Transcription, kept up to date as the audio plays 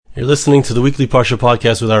You're listening to the weekly Parsha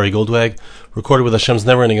podcast with Ari Goldwag, recorded with Hashem's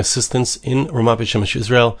never-ending assistance in Ramat Beit Shemesh,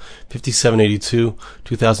 Israel, 5782,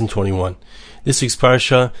 2021. This week's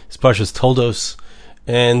Parsha is Parsha's Toldos,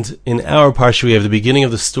 and in our Parsha we have the beginning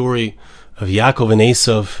of the story of Yaakov and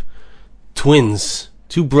Esav, twins,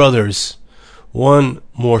 two brothers, one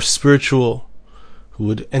more spiritual, who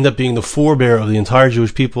would end up being the forebear of the entire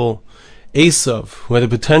Jewish people, Esav, who had the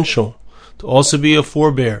potential to also be a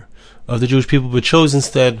forebear of the Jewish people, but chose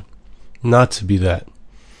instead not to be that.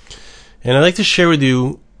 And I'd like to share with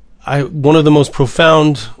you one of the most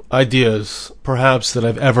profound ideas, perhaps, that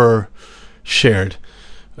I've ever shared.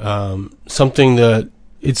 Something that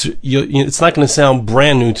it's not going to sound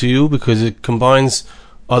brand new to you because it combines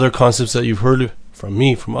other concepts that you've heard from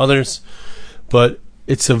me, from others, but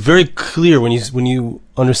it's a very clear, when you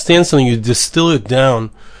understand something, you distill it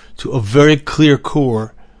down to a very clear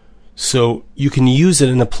core, so you can use it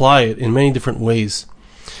and apply it in many different ways.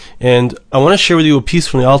 And I want to share with you a piece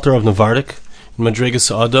from the Alter of Navardik in Madregas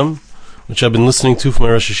Adam, which I've been listening to from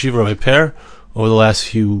my Rosh Hashiva, Rabbi Per, over the last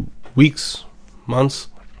few weeks, months.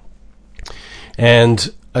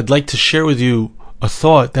 And I'd like to share with you a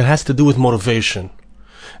thought that has to do with motivation.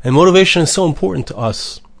 And motivation is so important to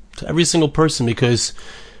us, to every single person, because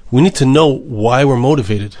we need to know why we're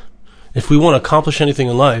motivated. If we want to accomplish anything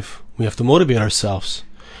in life, we have to motivate ourselves.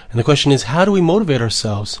 And the question is, how do we motivate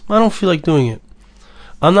ourselves? I don't feel like doing it.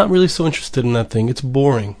 I'm not really so interested in that thing. It's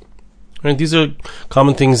boring. Right? These are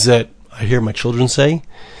common things that I hear my children say,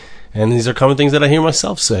 and these are common things that I hear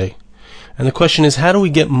myself say. And the question is, how do we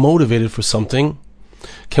get motivated for something?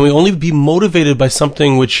 Can we only be motivated by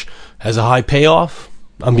something which has a high payoff?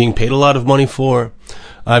 I'm being paid a lot of money for.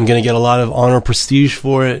 I'm going to get a lot of honor, prestige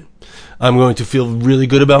for it. I'm going to feel really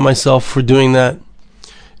good about myself for doing that.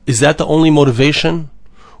 Is that the only motivation?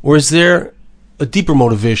 Or is there a deeper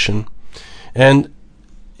motivation? And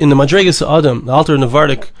in the Madregas Adam, the Alter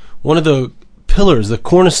Navardik, one of the pillars, the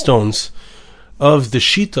cornerstones of the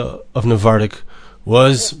Shita of Navardik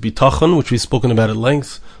was bitachon, which we've spoken about at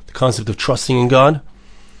length, the concept of trusting in God.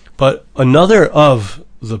 But another of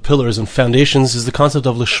the pillars and foundations is the concept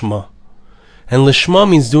of lishma. And lishma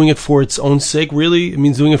means doing it for its own sake. Really, it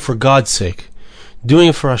means doing it for God's sake. Doing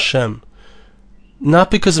it for Hashem. Not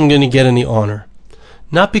because I'm going to get any honor.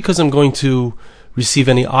 Not because I'm going to receive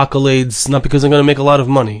any accolades, not because I'm going to make a lot of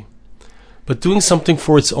money, but doing something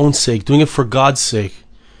for its own sake, doing it for God's sake,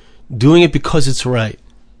 doing it because it's right.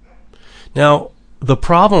 Now, the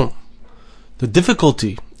problem, the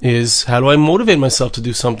difficulty is, how do I motivate myself to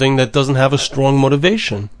do something that doesn't have a strong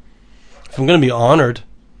motivation? If I'm going to be honored,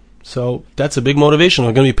 so that's a big motivation.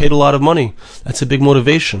 I'm going to be paid a lot of money. That's a big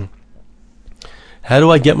motivation. How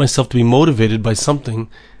do I get myself to be motivated by something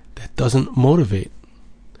that doesn't motivate?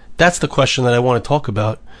 That's the question that I want to talk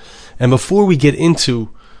about. And before we get into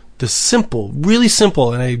the simple, really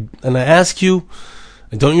simple, and I ask you,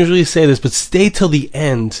 I don't usually say this, but stay till the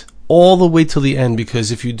end, all the way till the end,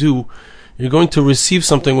 because if you do, you're going to receive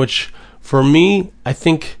something which, for me, I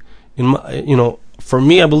think, for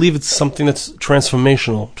me, I believe it's something that's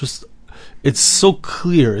transformational. It's so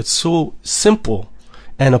clear, it's so simple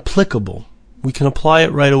and applicable. We can apply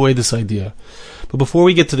it right away, this idea. But before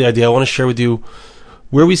we get to the idea, I want to share with you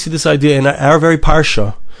where we see this idea in our very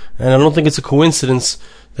Parsha. And I don't think it's a coincidence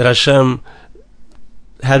that Hashem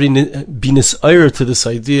had been nisayr to this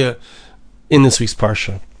idea in this week's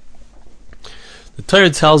Parsha. The Torah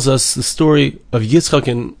tells us the story of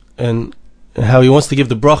Yitzchak and how he wants to give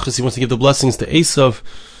the brachas, he wants to give the blessings to Esav,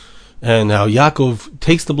 and how Yaakov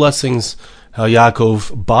takes the blessings, how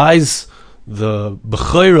Yaakov buys the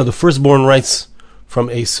bechayra, the firstborn rights, from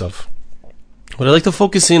Esav. What I'd like to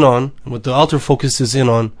focus in on, and what the Alter focuses in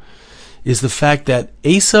on, is the fact that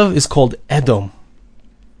Esav is called Edom.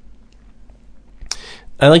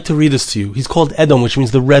 I'd like to read this to you. He's called Edom, which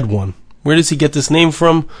means the red one. Where does he get this name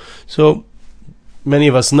from? So, many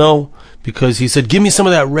of us know, because he said, give me some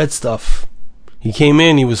of that red stuff. He came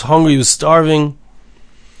in, he was hungry, he was starving.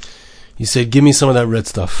 He said, give me some of that red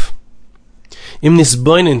stuff. Im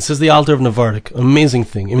nisbainin, says the Alter of Navardik, amazing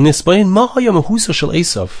thing. Im nisbainin, ma haya mehusa shel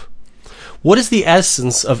Esav. What is the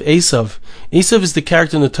essence of Esav? Esav is the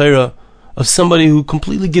character in the Torah of somebody who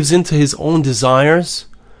completely gives in to his own desires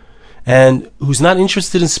and who's not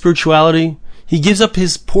interested in spirituality. He gives up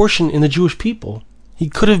his portion in the Jewish people. He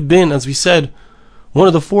could have been, as we said, one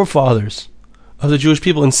of the forefathers of the Jewish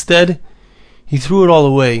people. Instead, he threw it all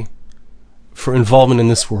away for involvement in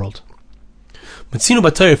this world. But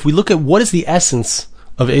if we look at what is the essence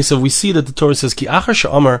of Esav, we see that the Torah says, Ki achar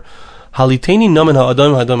she'amar haliteni namen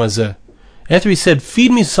ha'adam ha'adam hazeh. After he said,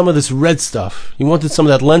 feed me some of this red stuff. He wanted some of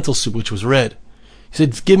that lentil soup, which was red. He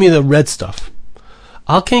said, give me the red stuff.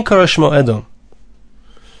 Al Ken Kara Shmo Edom.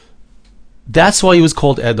 That's why he was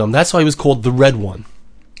called Edom. That's why he was called the Red One.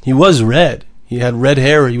 He was red. He had red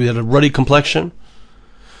hair. He had a ruddy complexion.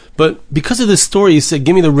 But because of this story, he said,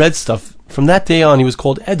 give me the red stuff. From that day on, he was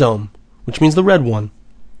called Edom, which means the Red One.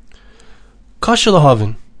 Kasha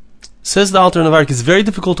Lahavin. Says the Alter Navar, it's very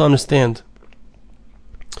difficult to understand.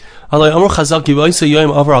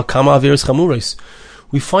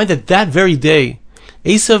 We find that very day,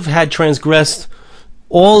 Esav had transgressed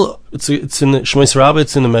all, it's in the Shmos Rabbah,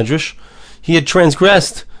 it's in the Medrash, he had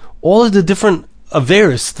transgressed all of the different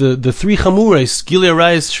Averis, the three Chamures, Gilead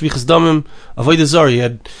Arayis, Shvichas Damim, Avodah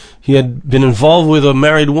Zarah. He had been involved with a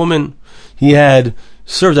married woman, he had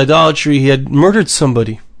served idolatry, he had murdered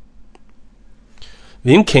somebody.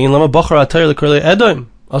 Why are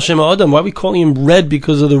we calling him red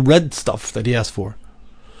because of the red stuff that he asked for?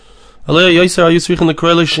 Call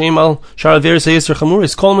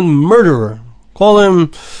him a murderer. Call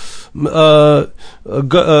him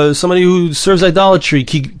somebody who serves idolatry.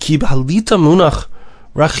 He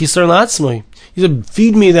said,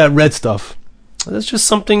 feed me that red stuff. That's just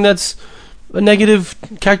something that's a negative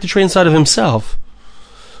character trait inside of himself.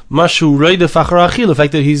 The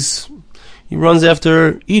fact that he runs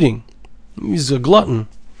after eating. He's a glutton.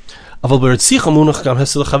 You want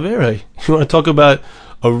to talk about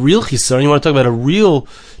a real chisar, you want to talk about a real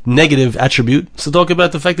negative attribute, so talk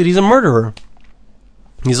about the fact that he's a murderer.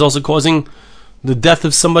 He's also causing the death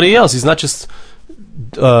of somebody else. He's not just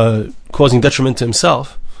causing detriment to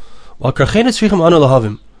himself. Says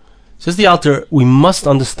the Alter, we must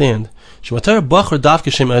understand, if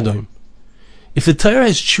the Torah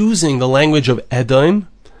is choosing the language of Edom,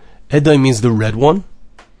 Edom means the red one,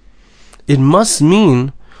 it must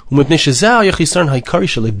mean this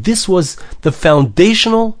was the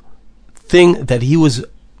foundational thing that he was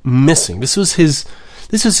missing. This was his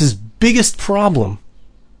biggest problem.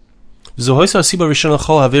 This is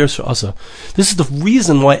the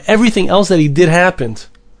reason why everything else that he did happened.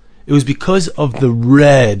 It was because of the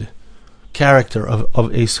red character of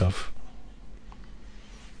Esav.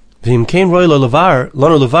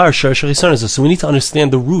 So we need to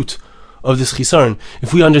understand the root of this chisaron.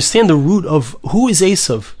 If we understand the root of who is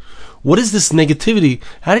Esav, what is this negativity?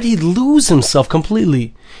 How did he lose himself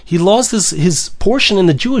completely? He lost his portion in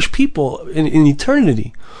the Jewish people in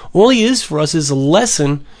eternity. All he is for us is a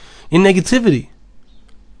lesson in negativity.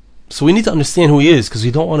 So we need to understand who he is, because we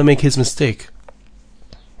don't want to make his mistake.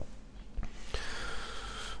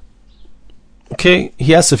 Okay,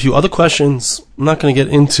 he asks a few other questions. I'm not going to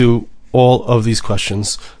get into all of these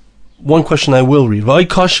questions. One question I will read.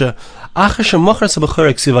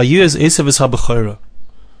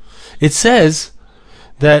 It says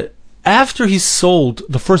that after he sold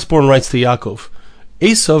the firstborn rights to Yaakov,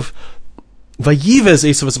 Esav, Vayivez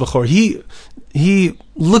Esav es Bechor, he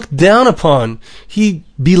looked down upon, he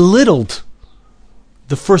belittled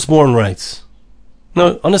the firstborn rights.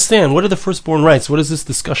 Now, understand, what are the firstborn rights? What is this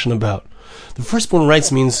discussion about? The firstborn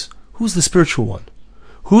rights means, who's the spiritual one?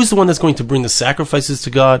 Who's the one that's going to bring the sacrifices to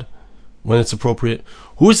God when it's appropriate?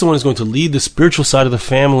 Who is the one who's going to lead the spiritual side of the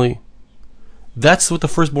family? That's what the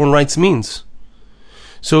firstborn rights means.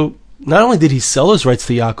 So, not only did he sell his rights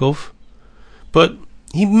to Yaakov, but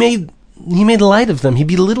he made light of them, he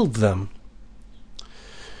belittled them.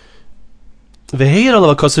 The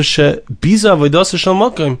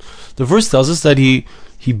verse tells us that he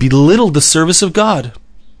belittled the service of God.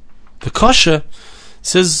 The Kasha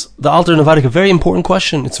says, the Alter Navadik, a very important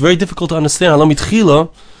question. It's very difficult to understand.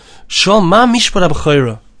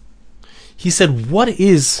 He said, what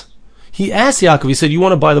is... He asked Yaakov, he said, you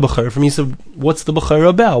want to buy the Bechorah from me? He said, what's the Bechorah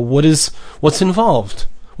about? What's involved?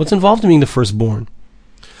 What's involved in being the firstborn?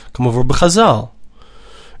 Come over B'chazal.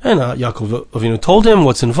 And Yaakov Avinu told him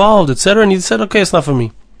what's involved, etc. And he said, okay, it's not for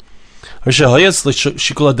me. You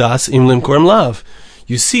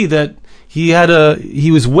see that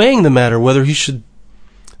he was weighing the matter, whether he should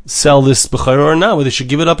sell this Bechorah or not, whether he should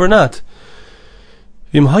give it up or not.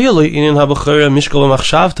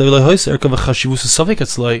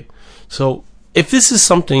 So, if this is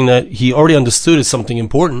something that he already understood is something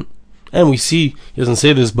important, and we see, he doesn't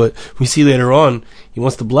say this, but we see later on, he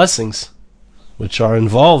wants the blessings, which are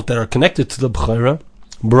involved, that are connected to the Bechorah.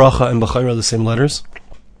 Bracha and Bechorah are the same letters.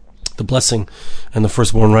 The blessing and the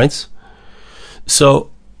firstborn rights.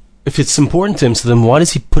 So, if it's important to him, so then why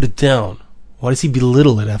does he put it down? Why does he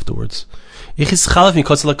belittle it afterwards? How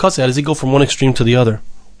does he go from one extreme to the other?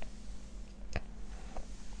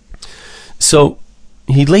 So,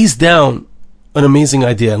 he lays down an amazing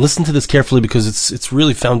idea. And listen to this carefully, because it's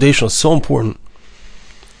really foundational, it's so important.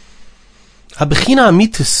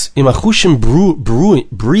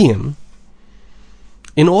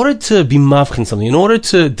 in order to be mavchin something, in order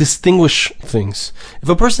to distinguish things, if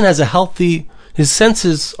a person has a healthy, his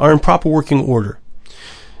senses are in proper working order.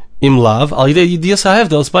 Im lav al yidei yidiyas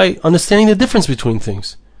ha'hevdel, it's by understanding the difference between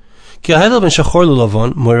things. Ki ha'hevdel ben shachor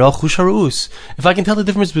le'lavon moirel chush ha'ru'us. If I can tell the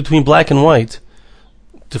difference between black and white,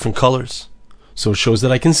 different colors, so it shows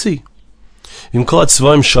that I can see. Im kol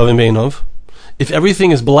ha'tzva'im shavim beinov. If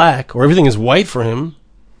everything is black or everything is white for him,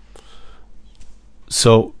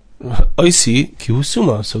 so I see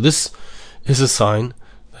kihusuma. So this is a sign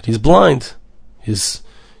that he's blind. His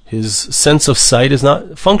sense of sight is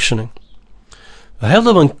not functioning. If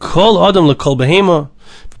a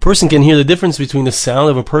person can hear the difference between the sound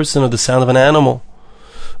of a person or the sound of an animal,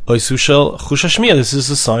 this is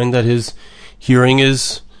a sign that his hearing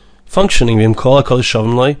is functioning.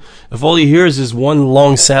 If all he hears is one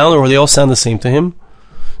long sound, or they all sound the same to him,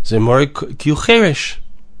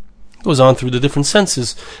 goes on through the different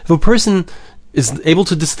senses. If a person is able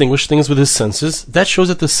to distinguish things with his senses, that shows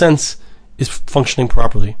that the sense is functioning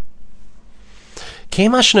properly. He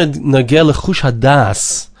says,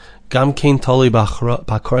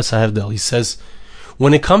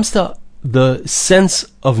 when it comes to the sense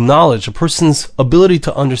of knowledge, a person's ability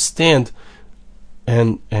to understand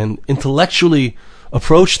and intellectually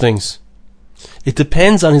approach things, it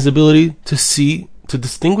depends on his ability to see, to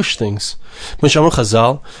distinguish things. The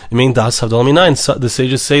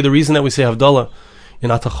sages say the reason that we say Havdalah in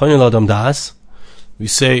Atachon L'Adam Das, we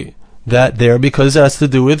say that there because it has to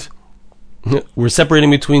do with, we're separating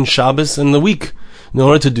between Shabbos and the week. In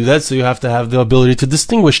order to do that, so you have to have the ability to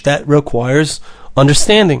distinguish. That requires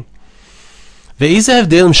understanding. What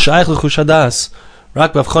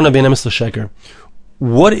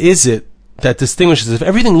is it that distinguishes? If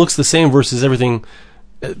everything looks the same versus everything,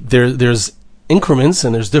 there's increments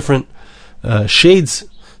and there's different shades,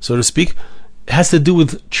 so to speak. It has to do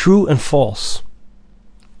with true and false.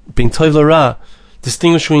 Being toiv l'ra,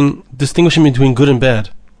 distinguishing between good and bad.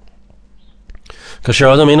 When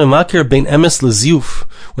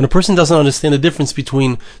a person doesn't understand the difference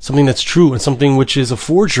between something that's true and something which is a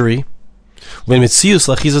forgery, between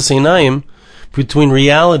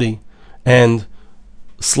reality and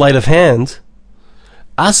sleight of hand,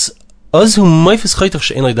 if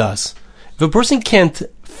a person can't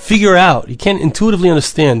figure out, he can't intuitively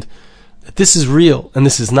understand that this is real and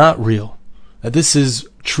this is not real, that this is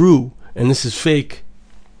true and this is fake,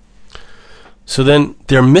 so then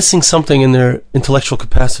they're missing something in their intellectual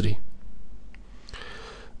capacity.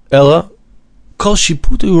 Ella, kol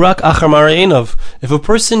shiputu rak achar mara'enav. If a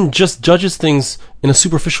person just judges things in a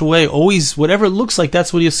superficial way, always whatever it looks like,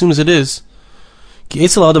 that's what he assumes it is.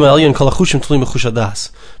 Because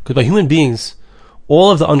by human beings,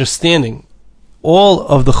 all of the understanding, all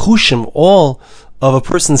of the chushim, all of a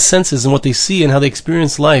person's senses and what they see and how they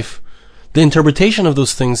experience life, the interpretation of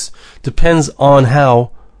those things depends on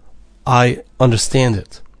how I understand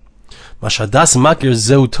it. The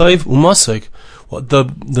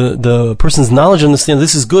person's knowledge and understanding,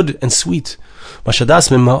 this is good and sweet. Something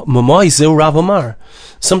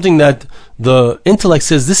that the intellect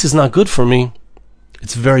says, this is not good for me,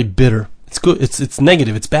 it's very bitter. It's good. It's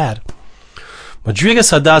negative. It's bad. So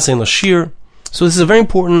this is a very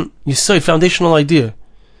important, foundational idea.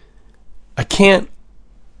 I can't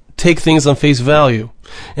take things on face value.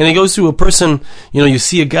 And it goes through a person, you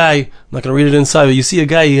see a guy, I'm not going to read it inside, but you see a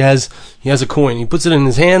guy, he has a coin, he puts it in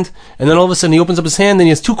his hand, and then all of a sudden he opens up his hand and he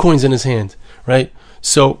has 2 coins in his hand, right?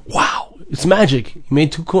 So, wow, it's magic. He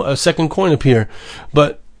made a second coin appear.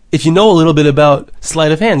 But if you know a little bit about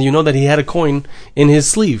sleight of hand, you know that he had a coin in his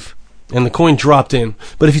sleeve, and the coin dropped in.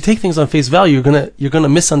 But if you take things on face value, you're gonna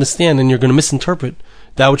misunderstand and you're gonna misinterpret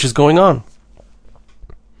that which is going on.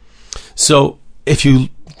 So, if you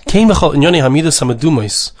when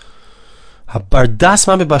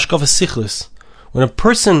a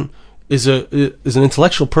person is an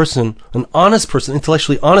intellectual person, an honest person,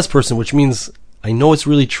 intellectually honest person, which means I know it's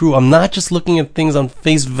really true, I'm not just looking at things on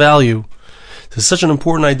face value. This is such an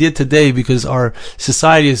important idea today because our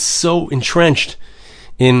society is so entrenched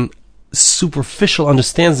in superficial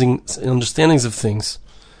understandings of things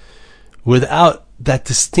without that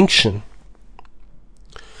distinction.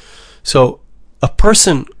 So a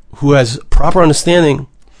person who has proper understanding,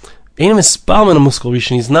 he's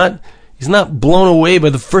not blown away by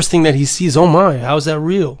the first thing that he sees. Oh my, how is that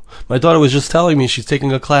real? My daughter was just telling me, she's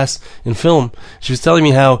taking a class in film. She was telling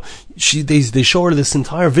me how they show her this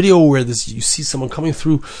entire video where you see someone coming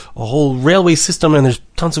through a whole railway system and there's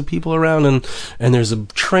tons of people around and there's a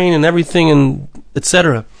train and everything and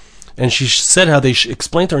etc. And she said how they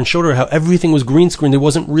explained to her and showed her how everything was green screen. It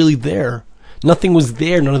wasn't really there. Nothing was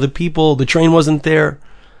there. None of the people, the train wasn't there.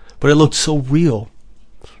 But it looked so real.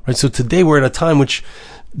 Right? So today we're at a time which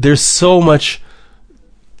there's so much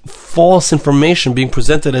false information being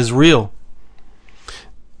presented as real.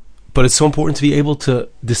 But it's so important to be able to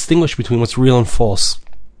distinguish between what's real and false.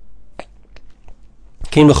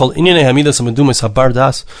 Okay, I'm sorry,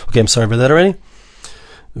 I read that already.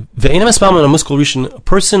 A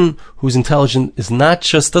person who's intelligent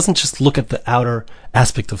doesn't just look at the outer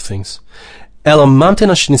aspect of things. He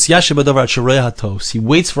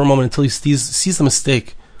waits for a moment until he sees the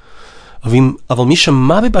mistake. But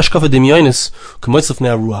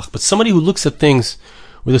somebody who looks at things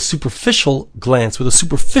with a superficial glance, with a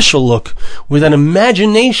superficial look, with an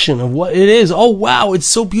imagination of what it is. Oh wow, it's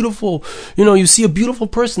so beautiful. You see a beautiful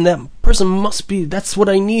person, that person must be, that's what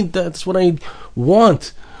I need, that's what I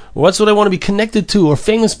want. Or that's what I want to be connected to, or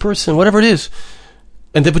famous person, whatever it is.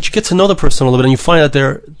 But you get to know the person a little bit, and you find out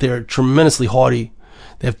they're tremendously haughty.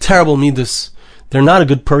 They have terrible midas. They're not a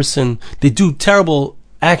good person. They do terrible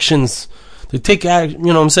actions. They take act. You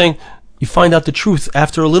know what I'm saying? You find out the truth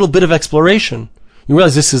after a little bit of exploration. You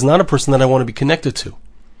realize this is not a person that I want to be connected to.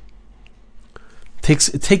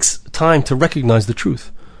 It takes time to recognize the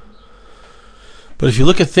truth. But if you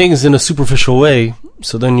look at things in a superficial way,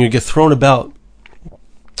 so then you get thrown about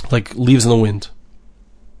like leaves in the wind.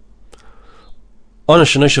 Wherever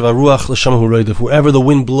the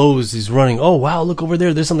wind blows, he's running. Oh wow, look over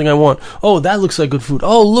there's something I want. Oh, that looks like good food.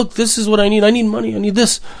 Oh look, this is what I need money, I need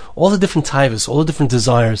this. All the different taivas, all the different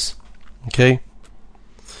desires. Okay?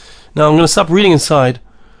 Now I'm going to stop reading inside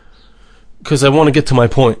because I want to get to my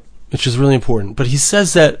point, which is really important. But he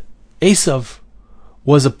says that Esav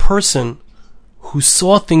was a person who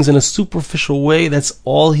saw things in a superficial way. That's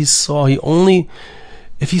all he saw.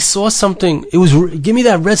 If he saw something, it was, give me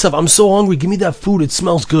that red stuff, I'm so hungry, give me that food, it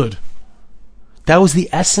smells good. That was the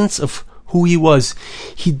essence of who he was.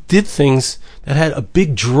 He did things that had a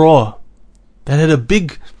big draw, that had a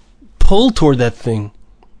big pull toward that thing.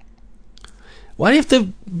 Why do you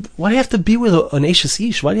have to be with an Eishes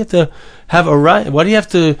Ish? Why do you have to have a right? Why do you have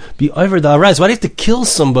to be over the arise? Why do you have to kill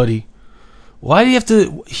somebody? Why do you have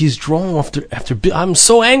to, he's drawn after, I'm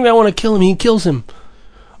so angry I want to kill him, he kills him.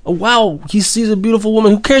 Oh, wow, he sees a beautiful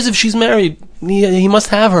woman. Who cares if she's married? He must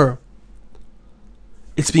have her.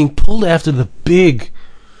 It's being pulled after the big,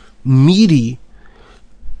 meaty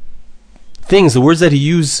things. The word that he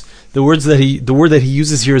uses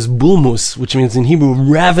here is bulmus, which means in Hebrew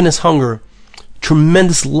ravenous hunger,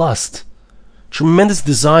 tremendous lust, tremendous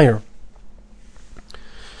desire.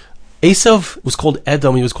 Esav was called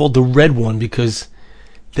Edom. He was called the Red One because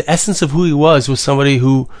the essence of who he was somebody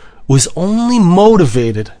who was only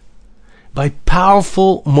motivated by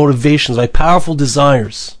powerful motivations, by powerful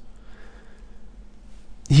desires.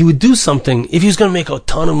 He would do something. If he was going to make a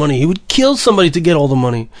ton of money, he would kill somebody to get all the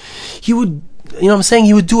money. He would,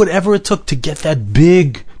 he would do whatever it took to get that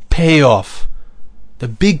big payoff. The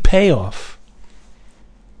big payoff.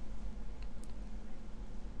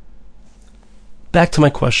 Back to my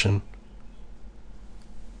question.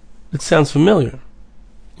 It sounds familiar.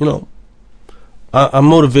 I'm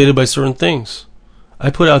motivated by certain things. I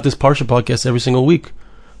put out this Parsha podcast every single week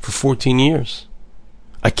for 14 years.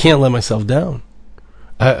 I can't let myself down.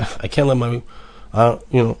 I can't let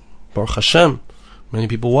Baruch Hashem, many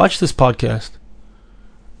people watch this podcast.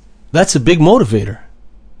 That's a big motivator.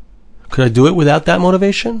 Could I do it without that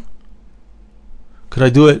motivation? Could I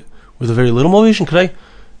do it with a very little motivation?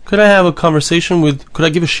 Could I have a conversation could I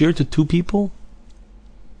give a shir to 2 people?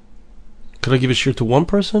 Could I give a shir to 1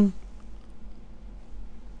 person?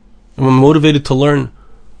 Am I motivated to learn,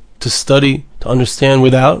 to study, to understand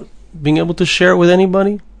without being able to share it with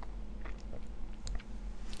anybody?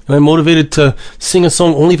 Am I motivated to sing a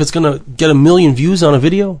song only if it's going to get 1 million views on a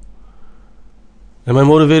video? Am I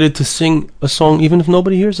motivated to sing a song even if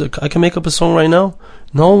nobody hears it? I can make up a song right now.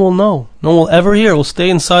 No one will know. No one will ever hear it. It will stay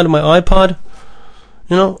inside of my iPod.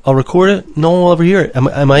 I'll record it. No one will ever hear it.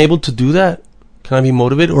 Am I able to do that? Can I be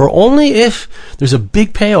motivated? Or only if there's a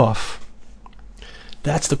big payoff?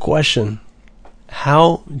 That's the question.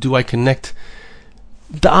 How do I connect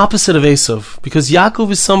the opposite of Esav? Because Yaakov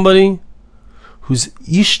is somebody who's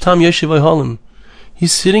Ish Tam Yeshiv Halim.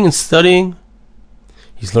 He's sitting and studying.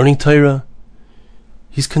 He's learning Torah.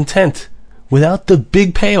 He's content without the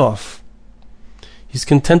big payoff. He's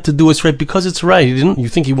content to do what's right because it's right. You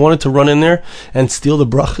think he wanted to run in there and steal the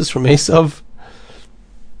brachas from Esav?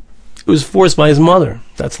 It was forced by his mother.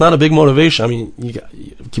 That's not a big motivation. I mean, you got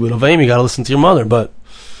to listen to your mother, but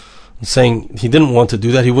I'm saying he didn't want to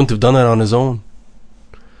do that. He wouldn't have done that on his own.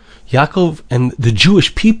 Yaakov and the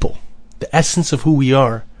Jewish people, the essence of who we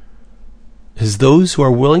are, is those who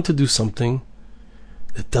are willing to do something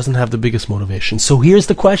that doesn't have the biggest motivation. So here's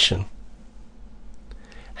the question.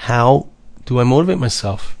 How do I motivate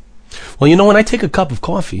myself? Well, when I take a cup of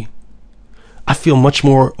coffee, I feel much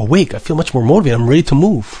more awake. I feel much more motivated. I'm ready to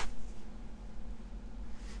move.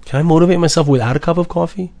 Can I motivate myself without a cup of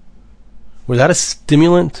coffee? Without a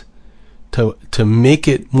stimulant to make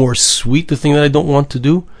it more sweet, the thing that I don't want to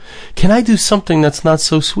do? Can I do something that's not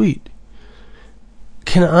so sweet?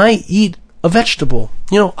 Can I eat a vegetable?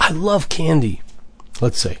 I love candy.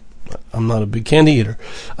 Let's say. I'm not a big candy eater.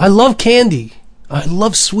 I love candy. I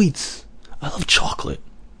love sweets. I love chocolate.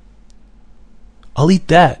 I'll eat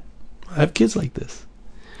that. I have kids like this.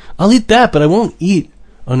 I'll eat that, but I won't eat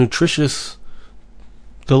a nutritious,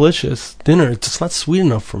 delicious dinner. It's just not sweet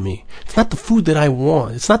enough for me. It's not the food that I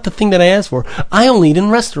want. It's not the thing that I asked for. I only eat in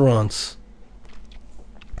restaurants.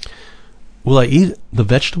 Will I eat the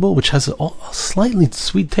vegetable, which has a slightly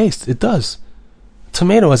sweet taste? It does.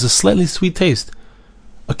 Tomato has a slightly sweet taste.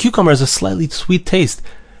 A cucumber has a slightly sweet taste.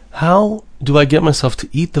 How do I get myself to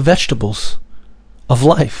eat the vegetables of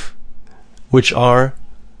life, which are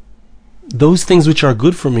those things which are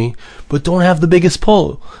good for me, but don't have the biggest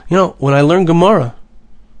pull? When I learn Gemara,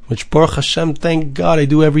 which Baruch Hashem, thank God, I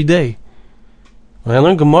do every day. When I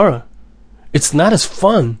learn Gemara, it's not as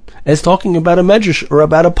fun as talking about a medrash or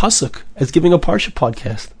about a pasuk, as giving a parsha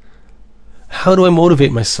podcast. How do I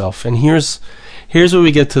motivate myself? And here's where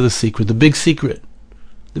we get to the secret, the big secret.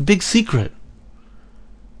 The big secret.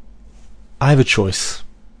 I have a choice.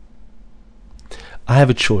 I have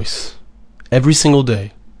a choice every single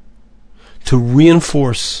day to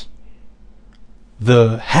reinforce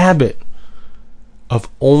the habit of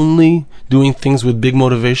only doing things with big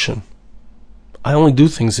motivation. I only do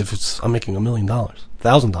things if I'm making $1 million,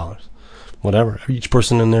 $1,000, whatever. Each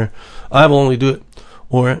person in there, I will only do it.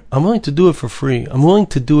 Or I'm willing to do it for free. I'm willing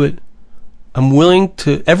to do it. I'm willing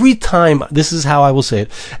to, every time, this is how I will say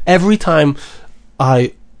it, every time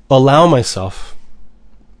I allow myself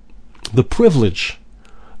the privilege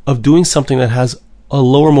of doing something that has a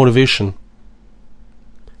lower motivation,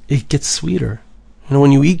 it gets sweeter.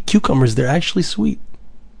 When you eat cucumbers, they're actually sweet.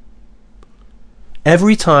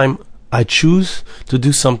 Every time I choose to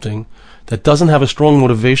do something that doesn't have a strong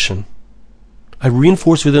motivation, I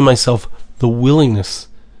reinforce within myself the willingness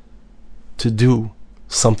to do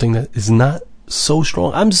something that is not so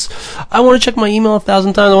strong. I want to check my email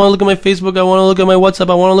 1,000 times. I want to look at my Facebook. I want to look at my WhatsApp.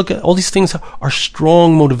 I want to look at all these things are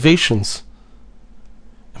strong motivations.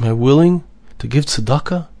 Am I willing to give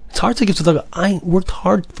tzedakah? It's hard to give tzedakah. I worked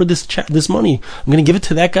hard for this money. I'm going to give it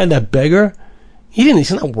to that guy, that beggar.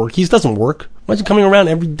 He's not working. He doesn't work. Imagine coming around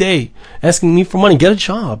every day asking me for money. Get a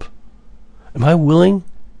job. Am I willing?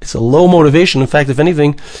 It's a low motivation. In fact, if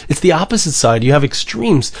anything, it's the opposite side. You have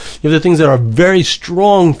extremes. You have the things that are very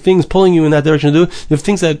strong things pulling you in that direction to do. You have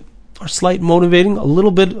things that are slight motivating, a little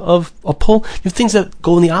bit of a pull. You have things that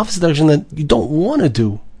go in the opposite direction that you don't want to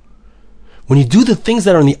do. When you do the things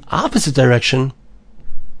that are in the opposite direction,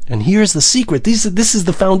 and here's the secret, this is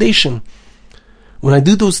the foundation. When I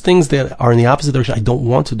do those things that are in the opposite direction I don't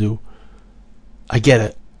want to do, I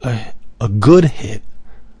get a good hit.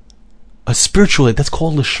 A spiritual hit. That's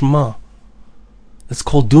called lishma. That's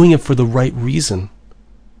called doing it for the right reason.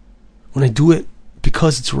 When I do it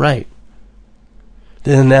because it's right.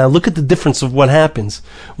 Then now look at the difference of what happens.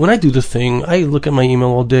 When I do the thing, I look at my email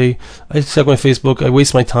all day, I check my Facebook, I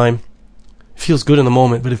waste my time. It feels good in the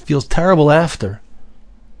moment, but it feels terrible after.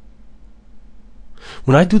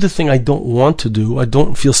 When I do the thing I don't want to do, I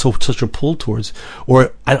don't feel such a pull towards,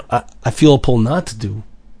 or I feel a pull not to do.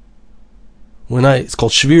 It's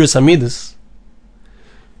called Shviras Hamidus.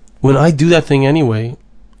 When I do that thing anyway,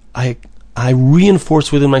 I reinforce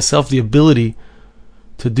within myself the ability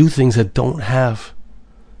to do things that don't have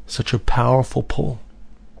such a powerful pull.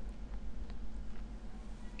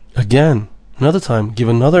 Again, another time, give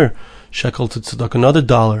another shekel to tzedakah, another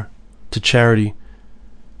dollar to charity.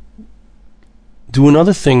 Do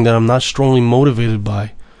another thing that I'm not strongly motivated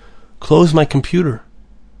by. Close my computer.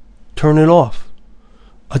 Turn it off.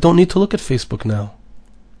 I don't need to look at Facebook now.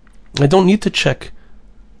 I don't need to check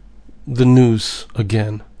the news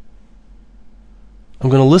again. I'm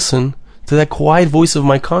going to listen to that quiet voice of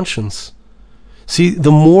my conscience. See,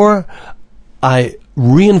 the more I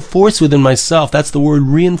reinforce within myself, that's the word,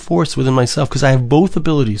 reinforce within myself, because I have both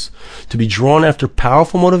abilities, to be drawn after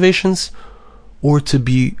powerful motivations or to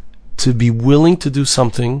be willing to do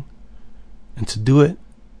something and to do it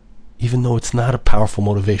even though it's not a powerful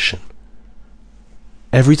motivation.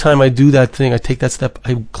 Every time I do that thing, I take that step,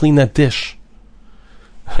 I clean that dish.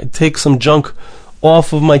 I take some junk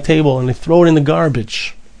off of my table and I throw it in the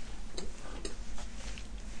garbage.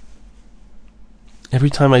 Every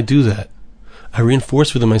time I do that, I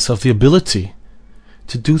reinforce within myself the ability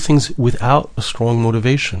to do things without a strong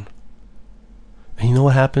motivation. And you know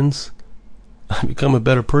what happens? I become a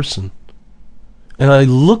better person. And I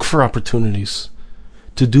look for opportunities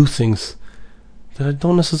to do things that I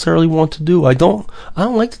don't necessarily want to do. I don't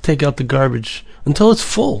like to take out the garbage until it's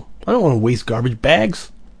full. I don't want to waste garbage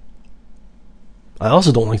bags. I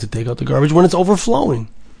also don't like to take out the garbage when it's overflowing.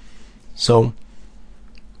 So,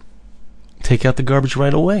 take out the garbage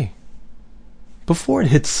right away, before it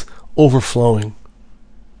hits overflowing.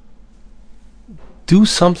 Do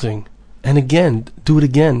something, and again, do it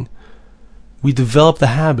again. We develop the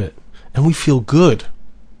habit, and we feel good.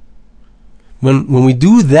 When we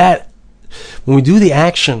do that, when we do the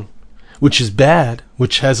action, which is bad,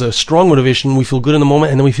 which has a strong motivation, we feel good in the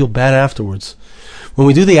moment, and then we feel bad afterwards. When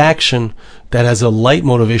we do the action that has a light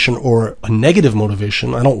motivation or a negative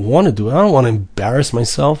motivation, I don't want to do it. I don't want to embarrass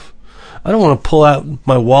myself. I don't want to pull out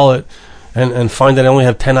my wallet and find that I only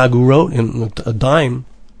have 10 agurot and a dime.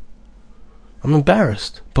 I'm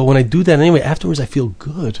embarrassed. But when I do that anyway, afterwards I feel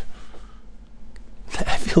good.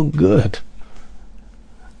 I feel good.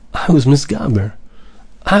 I was misgaber.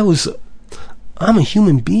 I'm a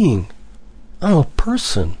human being. I'm a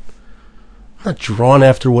person. I'm not drawn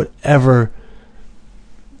after whatever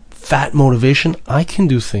fat motivation. I can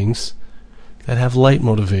do things that have light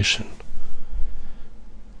motivation.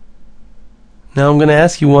 Now I'm going to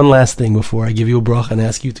ask you one last thing before I give you a bracha and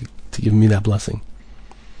ask you to give me that blessing.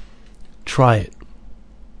 Try it.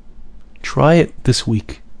 Try it this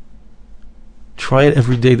week. Try it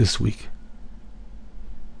every day this week.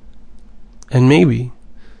 And maybe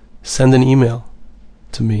send an email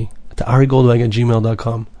to me at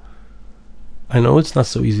arigoldwag@gmail.com. I know it's not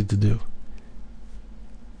so easy to do.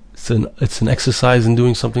 It's an exercise in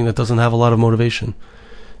doing something that doesn't have a lot of motivation.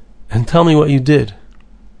 And tell me what you did.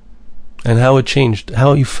 And how it changed,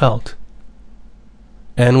 how you felt.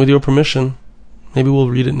 And with your permission, maybe we'll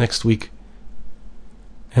read it next week.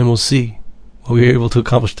 And we'll see what we were able to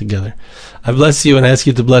accomplish together. I bless you and ask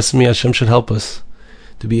you to bless me. Hashem should help us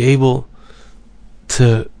to be able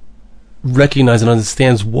to recognize and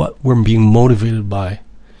understand what we're being motivated by.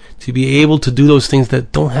 To be able to do those things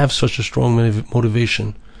that don't have such a strong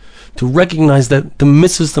motivation. To recognize that the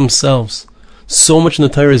mitzvahs themselves, so much in the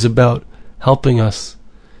Torah is about helping us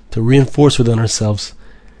to reinforce within ourselves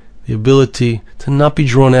the ability to not be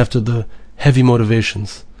drawn after the heavy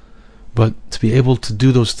motivations, but to be able to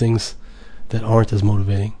do those things that aren't as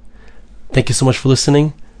motivating. Thank you so much for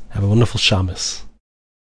listening. Have a wonderful Shabbos.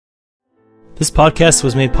 This podcast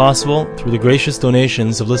was made possible through the gracious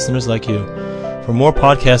donations of listeners like you. For more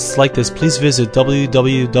podcasts like this, please visit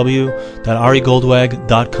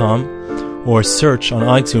www.arigoldwag.com or search on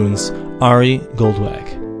iTunes Ari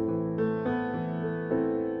Goldwag.